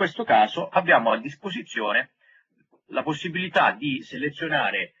 in questo caso abbiamo a disposizione la possibilità di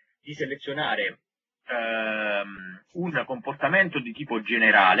selezionare un comportamento di tipo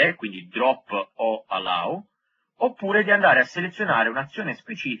generale, quindi drop o allow, oppure di andare a selezionare un'azione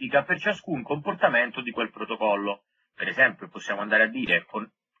specifica per ciascun comportamento di quel protocollo. Per esempio possiamo andare a dire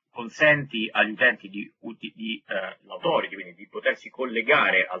consenti agli utenti l'autority, quindi di potersi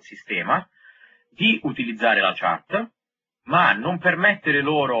collegare al sistema, di utilizzare la chat, ma non permettere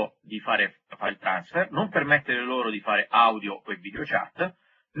loro di fare file transfer, non permettere loro di fare audio e video chat,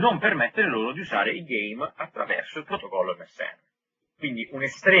 non permettere loro di usare i game attraverso il protocollo MSN. Quindi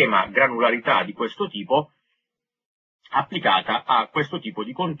un'estrema granularità di questo tipo applicata a questo tipo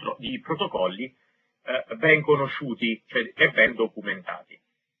di protocolli ben conosciuti, cioè, e ben documentati.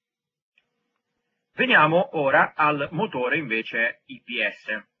 Veniamo ora al motore invece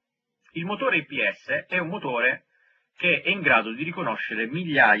IPS. Il motore IPS è un motore che è in grado di riconoscere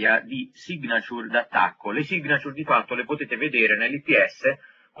migliaia di signature d'attacco. Le signature di fatto le potete vedere nell'IPS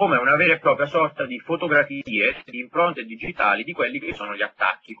come una vera e propria sorta di fotografie, di impronte digitali di quelli che sono gli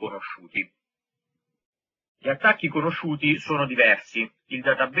attacchi conosciuti. Gli attacchi conosciuti sono diversi. Il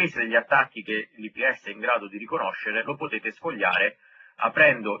database degli attacchi che l'IPS è in grado di riconoscere lo potete sfogliare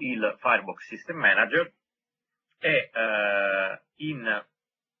aprendo il Firebox System Manager e in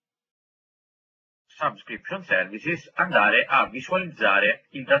Subscription Services andare a visualizzare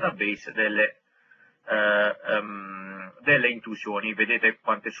il database delle intrusioni. Vedete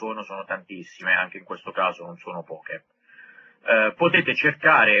quante sono tantissime, anche in questo caso non sono poche. Potete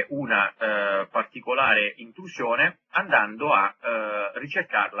cercare una particolare intrusione andando a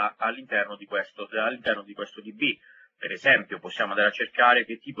ricercarla all'interno di questo DB. Per esempio possiamo andare a cercare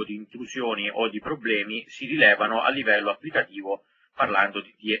che tipo di intrusioni o di problemi si rilevano a livello applicativo parlando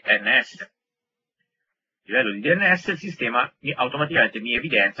di DNS. A livello di DNS il sistema automaticamente mi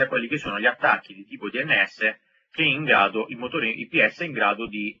evidenzia quelli che sono gli attacchi di tipo DNS che il motore IPS è in grado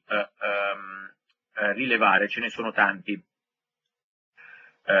di rilevare. Ce ne sono tanti.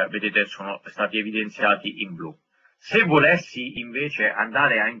 Vedete, sono stati evidenziati in blu. Se volessi invece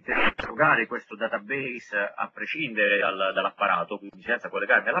andare a interrogare questo database a prescindere dall'apparato, quindi senza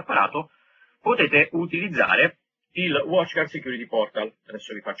collegarmi all'apparato, potete utilizzare il WatchGuard Security Portal.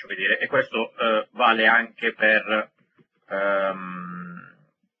 Adesso vi faccio vedere, e questo vale anche per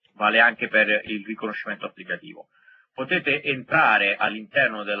il riconoscimento applicativo. Potete entrare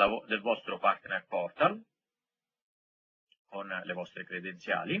all'interno del vostro partner portal con le vostre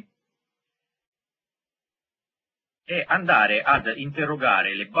credenziali e andare ad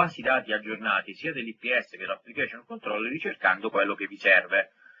interrogare le basi dati aggiornati sia dell'IPS che dell'application controller ricercando quello che vi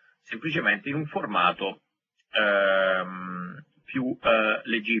serve, semplicemente in un formato più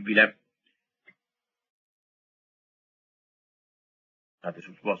leggibile. Andate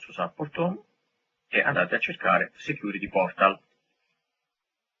sul vostro support home e andate a cercare Security Portal.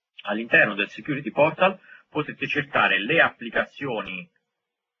 All'interno del Security Portal potete cercare le applicazioni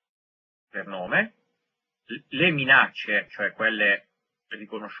per nome, le minacce, cioè quelle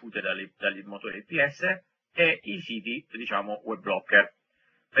riconosciute dal motore IPS, e i siti, diciamo, web blocker.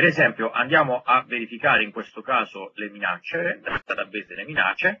 Per esempio, andiamo a verificare in questo caso le minacce, dal database delle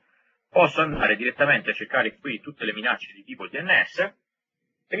minacce. Posso andare direttamente a cercare qui tutte le minacce di tipo DNS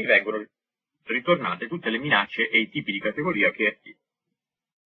e mi vengono ritornate tutte le minacce e i tipi di categoria che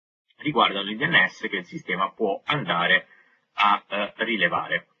riguardano il DNS che il sistema può andare a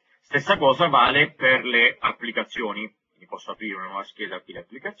rilevare. Stessa cosa vale per le applicazioni. Quindi posso aprire una nuova scheda qui le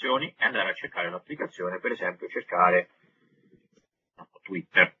applicazioni e andare a cercare l'applicazione, per esempio cercare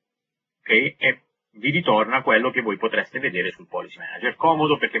Twitter, okay? E vi ritorna quello che voi potreste vedere sul Policy Manager.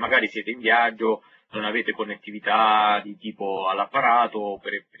 Comodo perché magari siete in viaggio, non avete connettività di tipo all'apparato,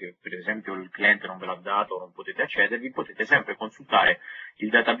 per esempio il cliente non ve l'ha dato, non potete accedervi, potete sempre consultare il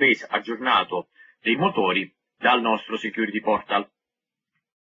database aggiornato dei motori dal nostro Security Portal.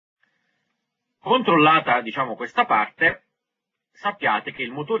 Controllata, diciamo, questa parte, sappiate che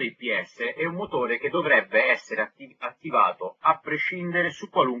il motore IPS è un motore che dovrebbe essere attivato a prescindere su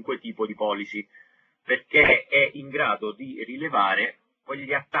qualunque tipo di policy, perché è in grado di rilevare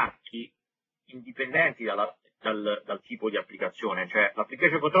quegli attacchi indipendenti dal tipo di applicazione, cioè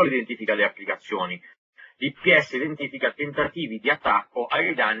l'application control identifica le applicazioni, l'IPS identifica tentativi di attacco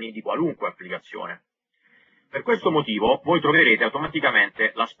ai danni di qualunque applicazione. Per questo motivo voi troverete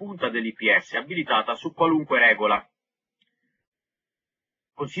automaticamente la spunta dell'IPS abilitata su qualunque regola.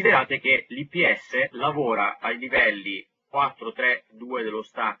 Considerate che l'IPS lavora ai livelli 4, 3, 2 dello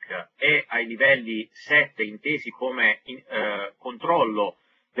stack e ai livelli 7 intesi come controllo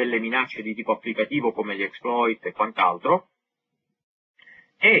delle minacce di tipo applicativo come gli exploit e quant'altro,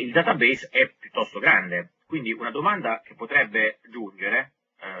 e il database è piuttosto grande. Quindi una domanda che potrebbe giungere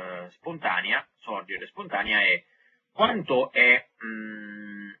sorgere spontanea è quanto è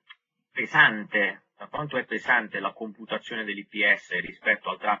pesante la computazione dell'IPS rispetto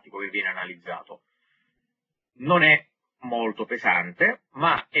al traffico che viene analizzato. Non è molto pesante,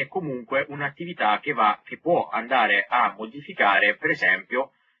 ma è comunque un'attività che può andare a modificare, per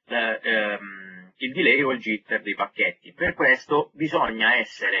esempio, il delay o il jitter dei pacchetti. Per questo bisogna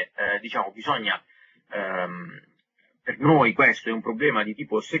per noi questo è un problema di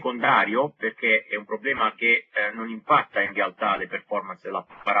tipo secondario, perché è un problema che non impatta in realtà le performance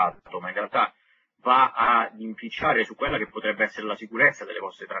dell'apparato, ma in realtà va ad inficiare su quella che potrebbe essere la sicurezza delle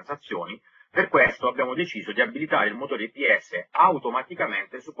vostre transazioni. Per questo abbiamo deciso di abilitare il motore IPS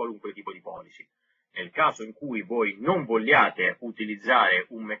automaticamente su qualunque tipo di policy. Nel caso in cui voi non vogliate utilizzare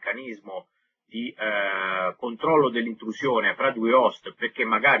un meccanismo di controllo dell'intrusione fra due host, perché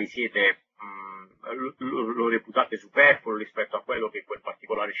magari lo reputate superfluo rispetto a quello che è quel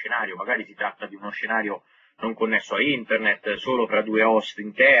particolare scenario, magari si tratta di uno scenario non connesso a internet, solo fra due host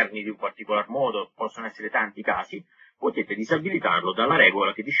interni di un particolar modo, possono essere tanti casi, potete disabilitarlo dalle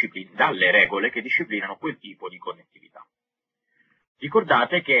regole che disciplinano quel tipo di connettività.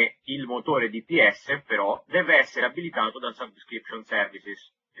 Ricordate che il motore DPS però deve essere abilitato dal Subscription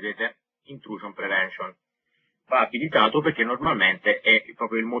Services, vedete? Intrusion Prevention. Va abilitato perché normalmente è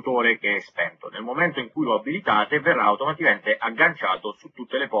proprio il motore che è spento. Nel momento in cui lo abilitate verrà automaticamente agganciato su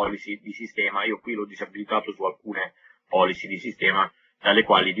tutte le policy di sistema. Io qui l'ho disabilitato su alcune policy di sistema dalle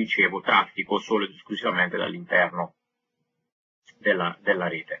quali ricevo traffico solo ed esclusivamente dall'interno della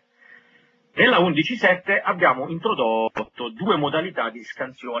rete. Nella 11.7 abbiamo introdotto due modalità di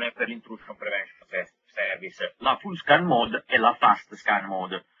scansione per l'intrusion prevention service, la full scan mode e la fast scan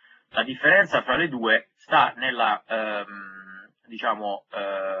mode. La differenza fra le due sta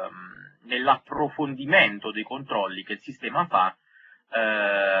nell'approfondimento dei controlli che il sistema fa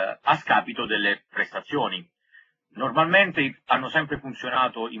a scapito delle prestazioni. Normalmente hanno sempre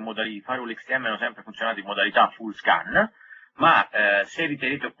funzionato firewall XTM hanno sempre funzionato in modalità full scan, ma se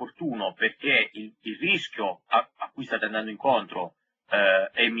ritenete opportuno, perché il rischio a cui state andando incontro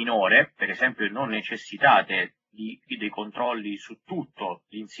è minore, per esempio non necessitate dei controlli su tutto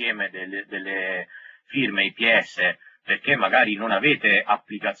l'insieme delle firme IPS, perché magari non avete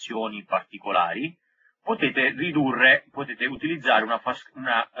applicazioni particolari, potete utilizzare una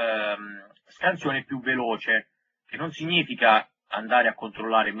scansione più veloce, che non significa andare a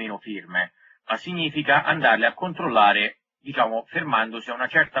controllare meno firme, ma significa andarle a controllare, fermandosi a una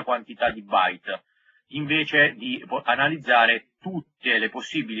certa quantità di byte, invece di analizzare tutte le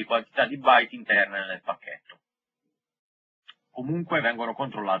possibili quantità di byte interne nel pacchetto. Comunque vengono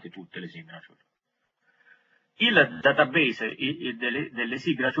controllate tutte le signature. Il database delle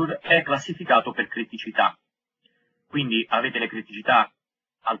signature è classificato per criticità, quindi avete le criticità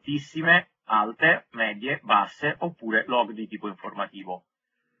altissime, alte, medie, basse, oppure log di tipo informativo.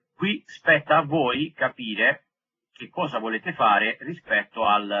 Qui spetta a voi capire che cosa volete fare rispetto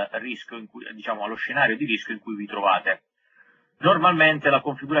al rischio allo scenario di rischio in cui vi trovate. Normalmente la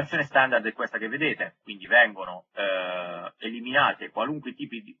configurazione standard è questa che vedete, quindi vengono eliminate qualunque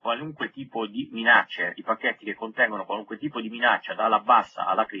tipo di minacce, i pacchetti che contengono qualunque tipo di minaccia dalla bassa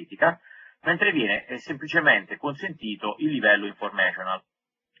alla critica, mentre viene semplicemente consentito il livello informational.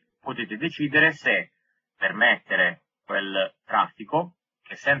 Potete decidere se permettere quel traffico,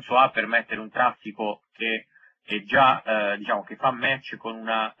 che senso ha permettere un traffico che è già, che fa match con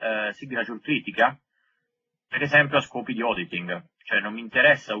una signature critica, per esempio a scopi di auditing, cioè non mi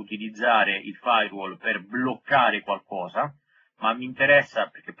interessa utilizzare il firewall per bloccare qualcosa, ma mi interessa,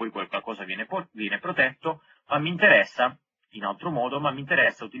 perché poi quel qualcosa viene protetto, ma mi interessa, in altro modo,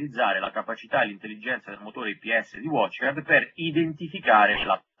 utilizzare la capacità e l'intelligenza del motore IPS di WatchGuard per identificare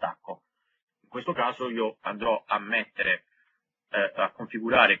l'attacco. In questo caso io andrò a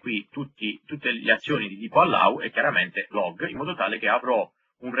configurare qui tutte le azioni di tipo allow e chiaramente log, in modo tale che avrò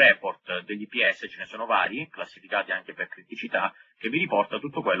un report degli IPS, ce ne sono vari, classificati anche per criticità, che vi riporta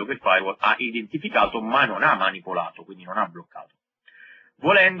tutto quello che il firewall ha identificato ma non ha manipolato, quindi non ha bloccato.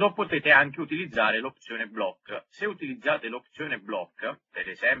 Volendo potete anche utilizzare l'opzione block. Se utilizzate l'opzione block, per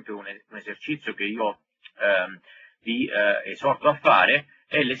esempio un esercizio che io vi esorto a fare,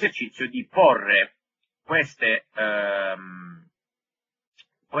 è l'esercizio di porre questi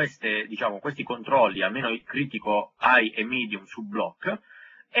controlli, almeno il critico, high e medium, su block,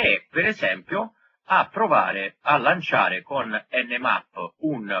 e per esempio a provare a lanciare con Nmap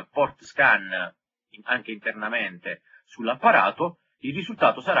un port scan anche internamente sull'apparato. Il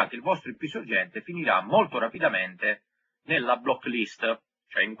risultato sarà che il vostro IP sorgente finirà molto rapidamente nella block list,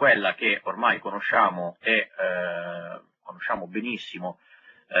 cioè in quella che ormai conosciamo e conosciamo benissimo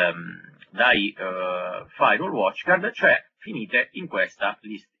dai firewall WatchGuard, cioè finite in questa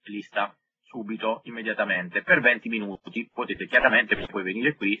lista subito, immediatamente, per 20 minuti. Potete chiaramente poi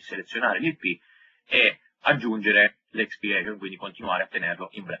venire qui, selezionare l'IP e aggiungere l'expiration, quindi continuare a tenerlo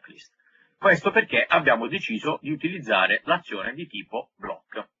in blacklist. Questo perché abbiamo deciso di utilizzare l'azione di tipo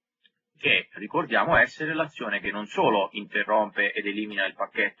block, che ricordiamo essere l'azione che non solo interrompe ed elimina il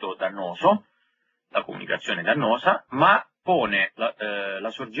pacchetto dannoso, la comunicazione dannosa, ma pone la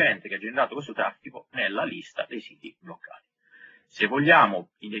sorgente che ha generato questo traffico nella lista dei siti bloccati. Se vogliamo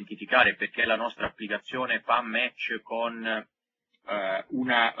identificare perché la nostra applicazione fa match con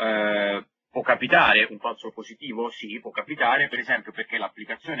può capitare un falso positivo? Sì, può capitare, per esempio perché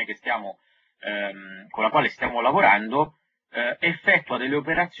l'applicazione che con la quale stiamo lavorando effettua delle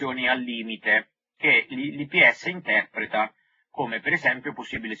operazioni al limite che l'IPS interpreta come per esempio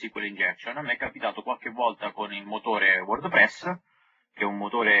possibile SQL injection. A me è capitato qualche volta con il motore WordPress, che è un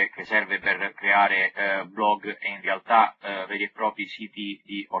motore che serve per creare blog e in realtà veri e propri siti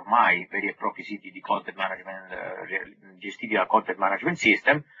di content management gestiti dal content management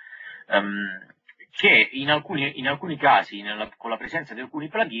system, che in alcuni casi, con la presenza di alcuni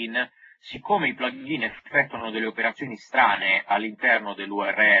plugin, siccome i plugin effettuano delle operazioni strane all'interno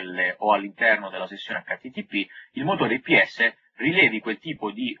dell'URL o all'interno della sessione HTTP, il motore IPS rilevi quel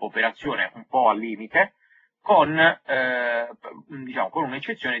tipo di operazione un po' al limite, con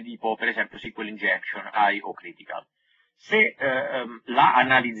un'eccezione tipo per esempio SQL injection, high o critical. Se la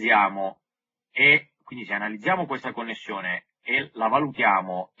analizziamo e quindi se analizziamo questa connessione e la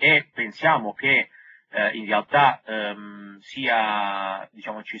valutiamo e pensiamo che in realtà sia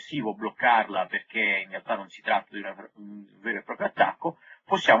eccessivo bloccarla perché in realtà non si tratta di un vero e proprio attacco,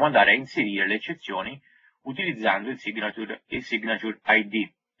 possiamo andare a inserire le eccezioni utilizzando il signature ID.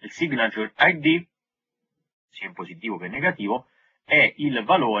 Il signature ID, sia in positivo che in negativo, è il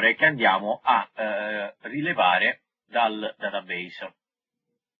valore che andiamo a rilevare dal database.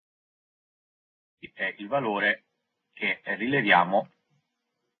 È il valore che rileviamo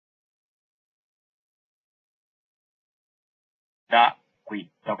da qui,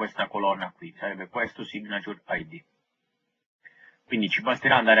 da questa colonna qui, sarebbe questo signature ID. Quindi ci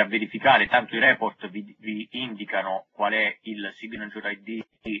basterà andare a verificare, tanto i report vi indicano qual è il signature ID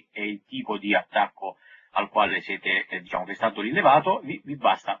e il tipo di attacco al quale siete, che è stato rilevato. Vi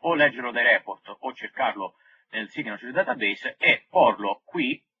basta o leggerlo dai report o cercarlo nel signature database e porlo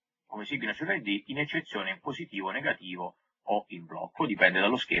qui come signature ID in eccezione in positivo, negativo o in blocco, dipende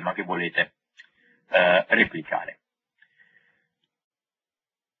dallo schema che volete replicare.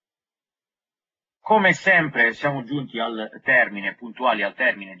 Come sempre siamo giunti puntuali al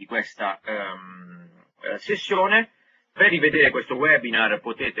termine di questa sessione. Per rivedere questo webinar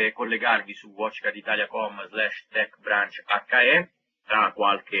potete collegarvi su watchguarditalia.com/techbranche. Tra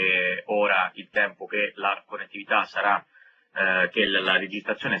qualche ora il tempo che la connettività sarà, che la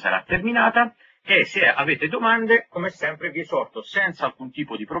registrazione sarà terminata, e se avete domande, come sempre vi esorto senza alcun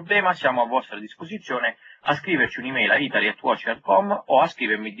tipo di problema, siamo a vostra disposizione a scriverci un'email a italy@watchguard.com o a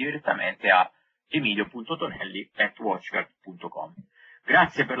scrivermi direttamente a emilio.tonelli@watchguard.com.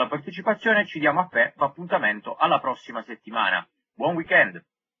 Grazie per la partecipazione, ci diamo appuntamento alla prossima settimana. Buon weekend!